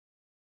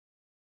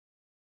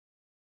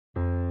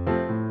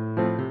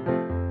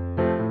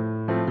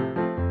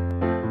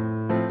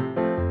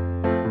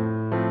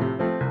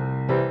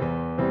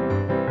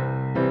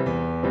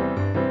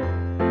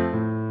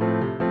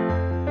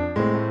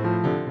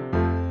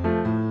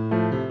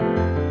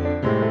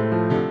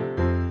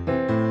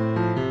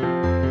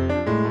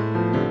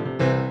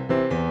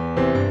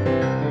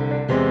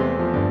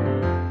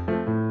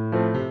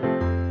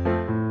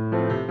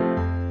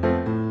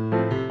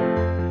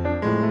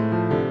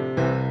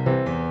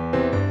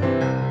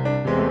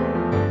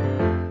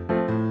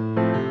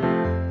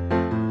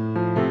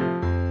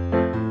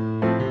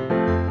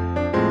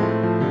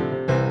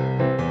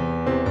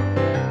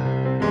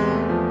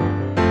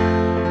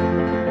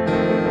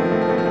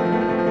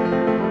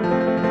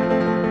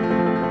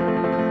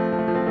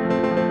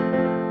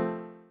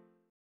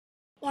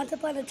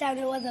Once upon a time,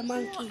 there was a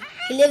monkey.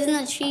 He lived in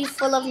a tree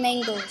full of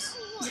mangoes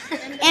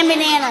and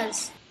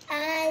bananas.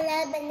 I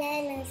love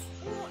bananas.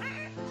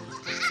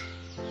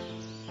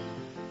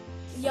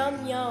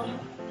 Yum, yum.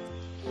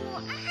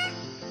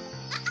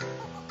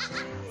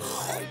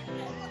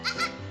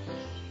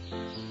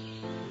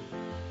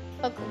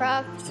 A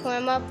croc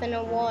swam up in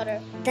the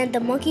water. Then the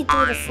monkey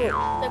threw the fruit.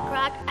 The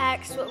croc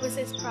asked what was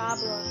his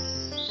problem.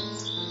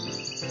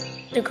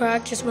 The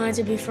croc just wanted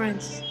to be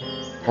friends.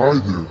 Hi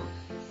there.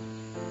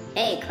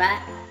 Hey,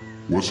 Croc.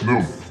 What's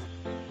new?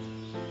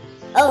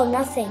 Oh,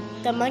 nothing.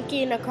 The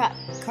monkey and the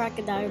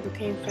crocodile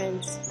became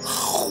friends.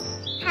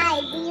 Hi,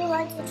 do you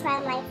want to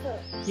try my food?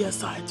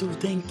 Yes, I do.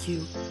 Thank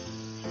you.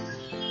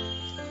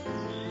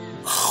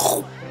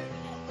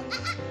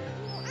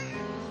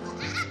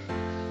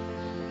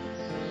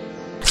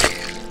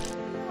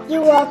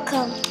 You're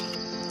welcome.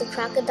 The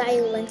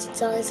crocodile went to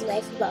tell his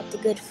wife about the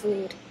good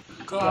food.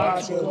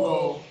 Gotcha.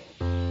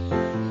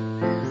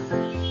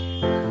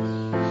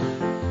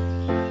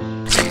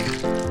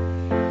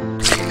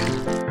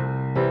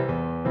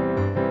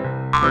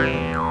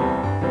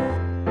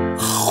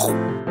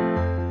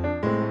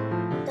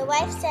 The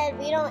wife said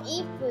we don't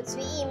eat fruits,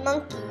 we eat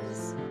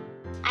monkeys.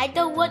 I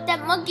don't want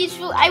that monkey's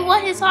fruit. I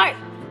want his heart.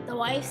 The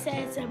wife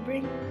said to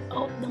bring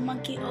the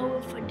monkey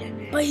over for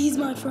dinner. But he's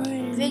my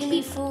friend. Bring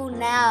me food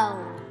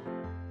now.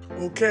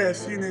 Okay, I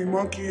seen a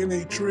monkey in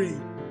a tree.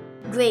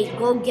 Great,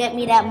 go get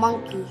me that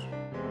monkey.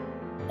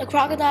 The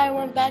crocodile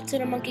went back to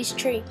the monkey's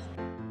tree.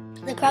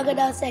 The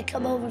crocodile said,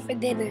 come over for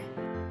dinner.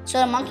 So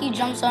the monkey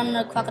jumps on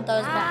the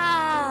crocodile's back.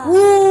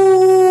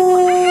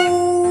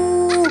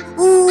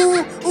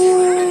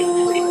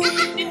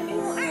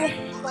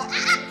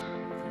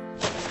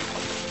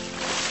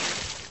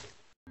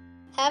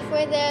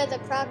 Halfway there, the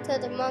croc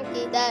told the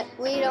monkey that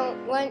we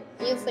don't want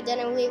you for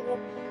dinner, we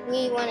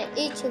want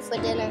to eat you for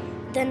dinner.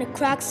 Then the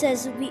croc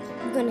says, we're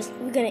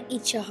gonna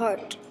eat your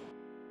heart.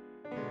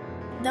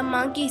 The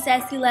monkey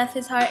says he left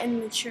his heart in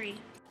the tree.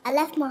 I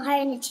left my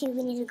heart in the tree,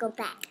 we need to go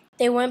back.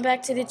 They went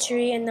back to the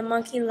tree and the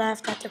monkey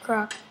laughed at the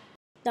croc.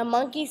 The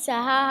monkey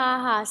said, ha ha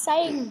ha,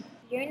 say,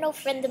 You're no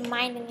friend of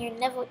mine and you'll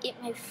never eat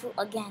my fruit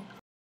again.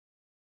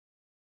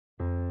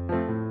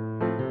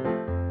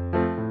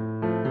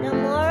 The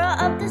moral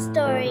of the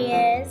story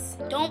is,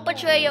 Don't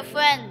betray your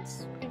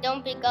friends. and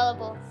don't be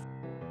gullible.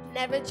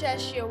 never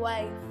trust your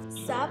wife.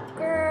 Sup,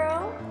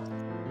 girl?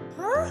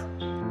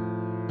 Huh?